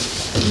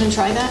even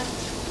try that?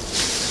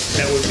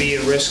 That would be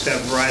a risk that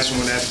Verizon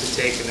would have to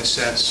take and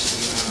assess.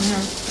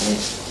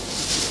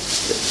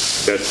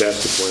 That's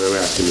the point I'm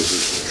asking.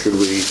 Should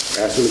we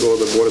ask them to go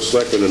to the Board of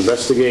Selectmen and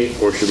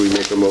investigate, or should we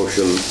make a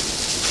motion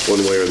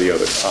one way or the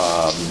other?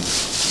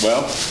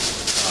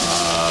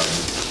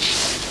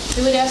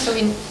 We would ask,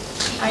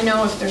 I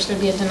know if there's going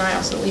to be a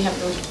denial, so we have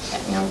to,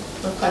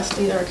 request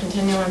either a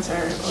continuance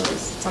or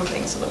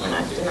something so that we're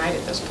not denied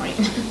at this point.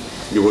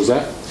 What was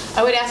that?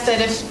 I would ask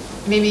that if,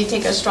 maybe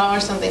take a straw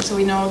or something, so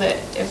we know that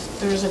if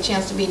there's a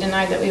chance to be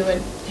denied, that we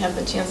would have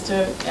the chance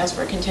to ask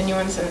for a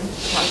continuance and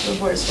talk to the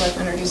Board of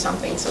Selectmen or do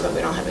something so that we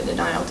don't have a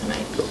denial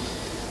tonight.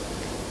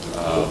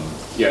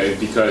 Yeah,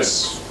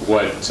 because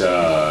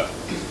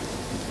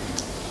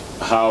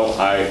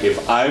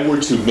if I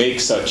were to make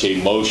such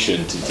a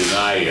motion to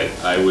deny it,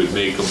 I would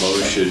make a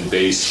motion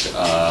based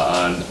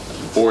on the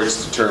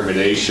board's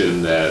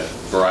determination that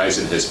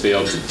Verizon has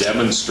failed to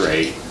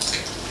demonstrate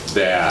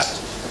that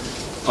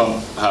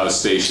pump house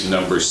station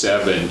number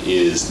 7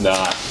 is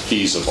not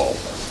feasible.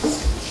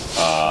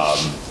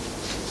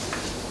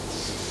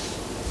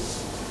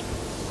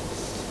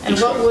 And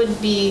what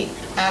would be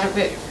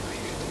adequate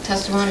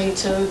testimony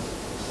to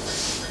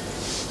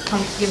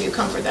give you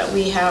comfort that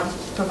we have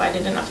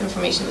provided enough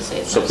information to say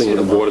it's not Something in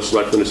the suitable? Board of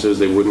Selectmen that says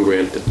they wouldn't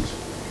grant it.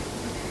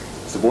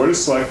 If the Board of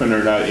Selectmen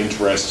are not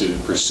interested in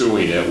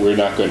pursuing it, we're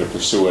not going to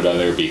pursue it on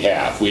their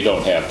behalf. We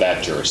don't have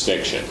that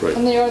jurisdiction. Right.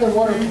 And they are the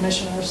water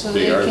commissioners, so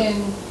they are.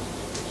 can,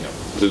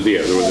 They're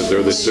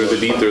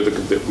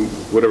the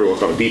whatever we'll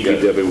call it,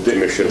 DPW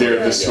commission.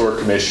 They're the sewer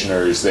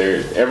commissioners.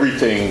 They're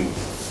everything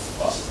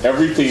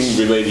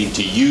relating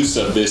to use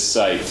of this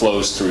site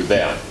flows through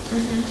them.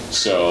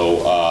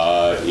 So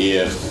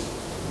if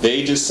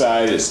they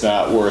decide it's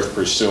not worth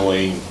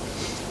pursuing,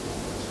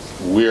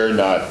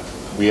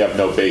 we have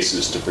no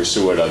basis to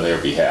pursue it on their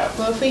behalf.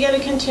 Well, if we get a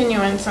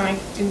continuance, and I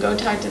can go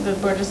talk to the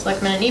Board of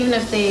Selectmen, and even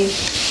if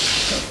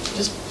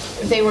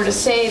they were to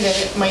say that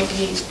it might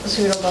be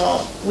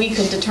suitable, we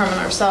could determine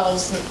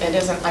ourselves it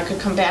isn't. I could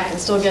come back and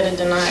still get a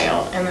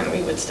denial, and then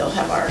we would still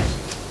have our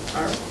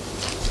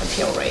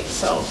appeal rate.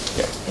 So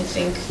Yeah. I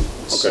think.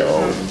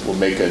 So we'll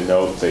make a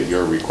note that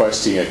you're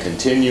requesting a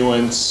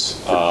continuance.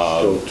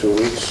 So 2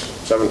 weeks,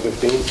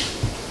 7/15?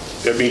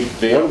 I mean,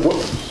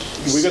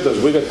 we got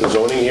the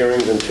zoning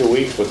hearings in 2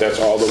 weeks, but that's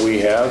all that we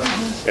have.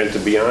 And to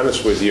be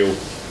honest with you,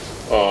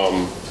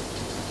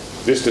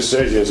 this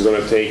decision is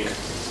going to take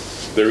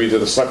they're either,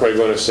 the select board are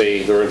going to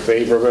say they're in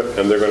favor of it,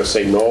 and they're going to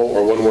say no,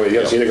 or one way or the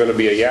other. It's either going to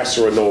be a yes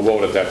or a no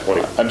vote at that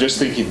point. I'm just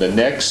thinking the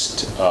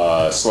next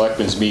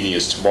selectmen's meeting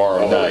is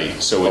tomorrow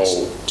night, so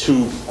it's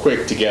too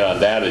quick to get on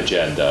that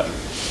agenda.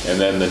 And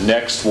then the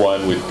next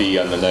one would be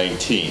on the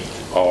 19th.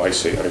 Oh, I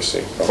see.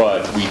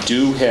 But we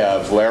do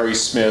have Larry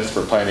Smith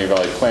for Pioneer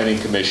Valley Planning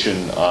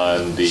Commission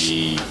on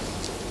the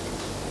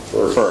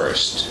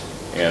 1st.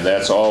 And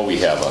that's all we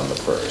have on the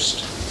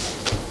 1st.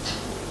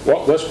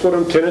 Well, let's put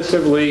them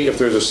tentatively, if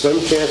there's a slim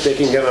chance they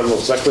can get on the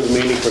selectmen's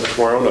meeting for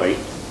tomorrow night.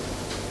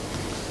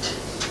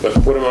 Let's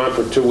put them on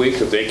for 2 weeks.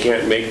 If they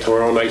can't make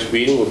tomorrow night's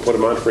meeting, we'll put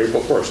them on for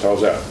April 1st.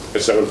 How's that?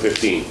 At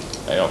 7:15.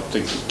 I don't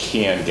think we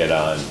can get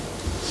on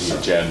the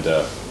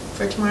agenda.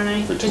 For tomorrow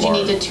night? For Because you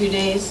tomorrow. need the 2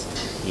 days?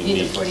 You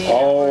need the 48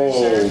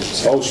 Oh,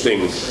 hours?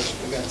 posting.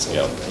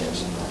 Yep.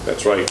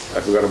 That's right.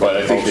 I forgot about But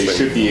I the think they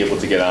posting. should be able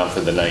to get on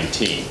for the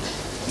 19th.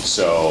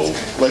 So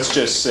let's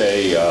just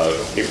say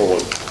April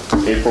 1.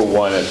 April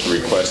 1 at the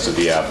request of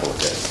the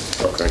applicant.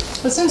 Okay.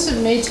 But since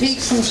it may take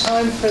some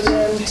time for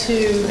them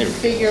to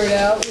figure it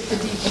out with the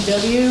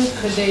DPW,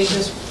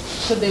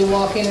 could they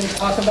walk in and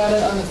talk about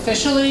it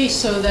unofficially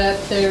so that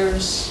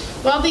there's...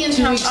 Well, I'll be in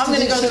town. I'm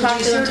gonna go talk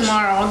to them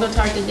tomorrow. I'll go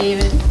talk to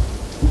David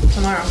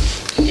tomorrow.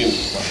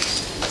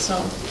 So,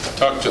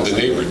 Talk to the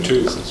neighbor,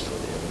 too.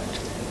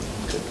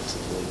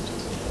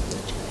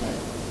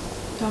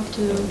 talk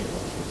to,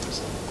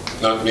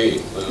 Not me.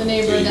 The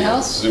neighbor in the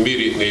house? The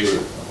immediate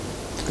neighbor.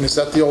 And is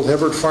that the old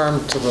Hibbert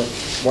farm to the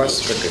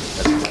west?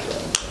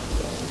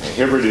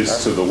 Hibbert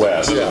is to the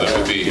west. So that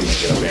would be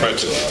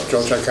Lepreski.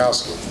 Joe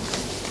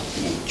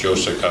Tchaikovsky. Joe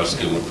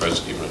Tchaikovsky and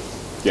Lepreski, right?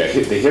 Yeah,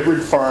 the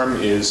Hibbert farm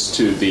is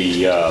to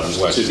the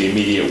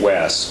immediate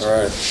west. All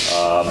right.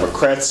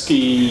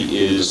 McCretsky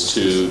is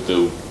to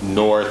the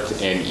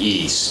north and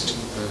east.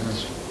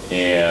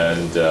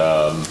 And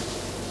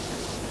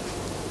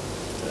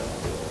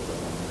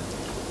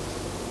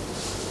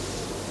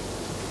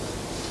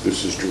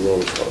This is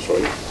Jerome's house,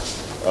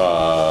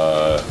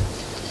 right?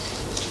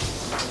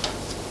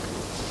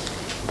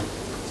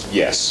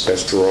 yes,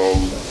 That's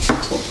Jerome,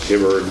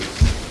 Hibbard.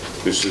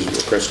 This is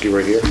McCreskey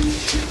right here.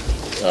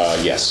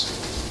 yes.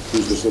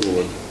 Who's this little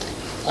one?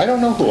 I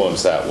don't know who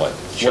owns that one.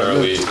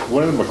 Charlie.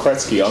 One of the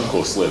McCretsky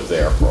uncles lived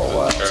there for a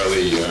while.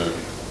 Charlie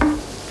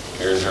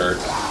Earnhardt,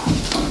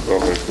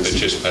 Okay. that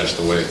just passed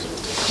away.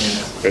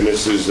 And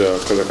this is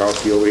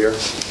Kozakowski over here?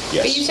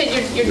 Yes. but you said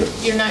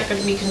you're not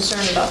gonna be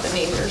concerned about the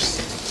neighbors,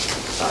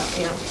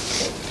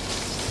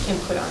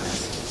 input on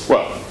this.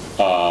 Well,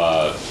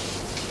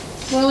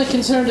 We're only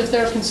concerned if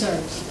they're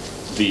concerned.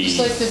 the... Just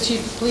like the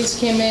chief of police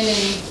came in and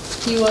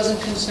he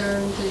wasn't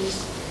concerned, he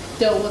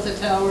dealt with the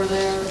tower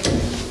there,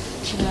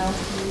 you know.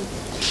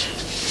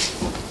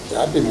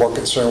 I'd be more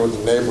concerned with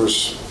the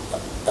neighbors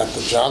at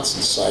the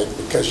Johnson site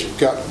because you've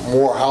got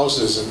more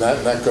houses in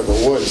that neck of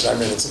the woods. I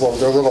mean,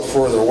 they're a little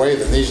further away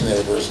than these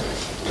neighbors,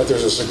 but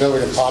there's a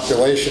significant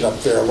population up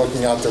there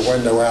looking out their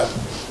window at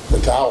the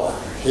tower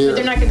here. But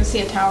they're not gonna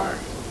see a tower.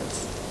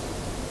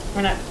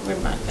 We're not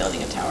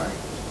building a tower.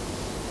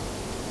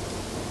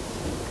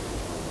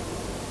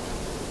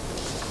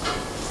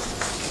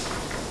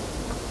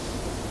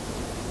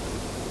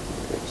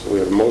 So we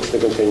have a motion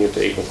to continue to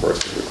April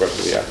 1st at the request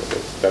of the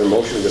applicant. Is that a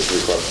motion or just a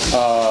request?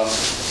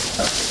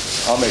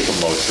 I'll make a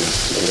motion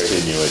to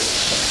continue it.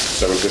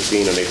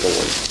 7:15 on April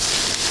 1.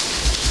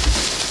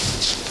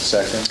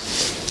 Second?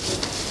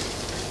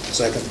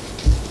 Second.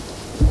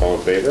 All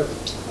in favor?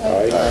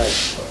 Aye. Aye.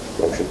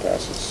 Motion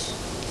passes.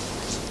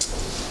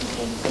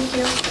 Okay,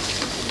 thank you.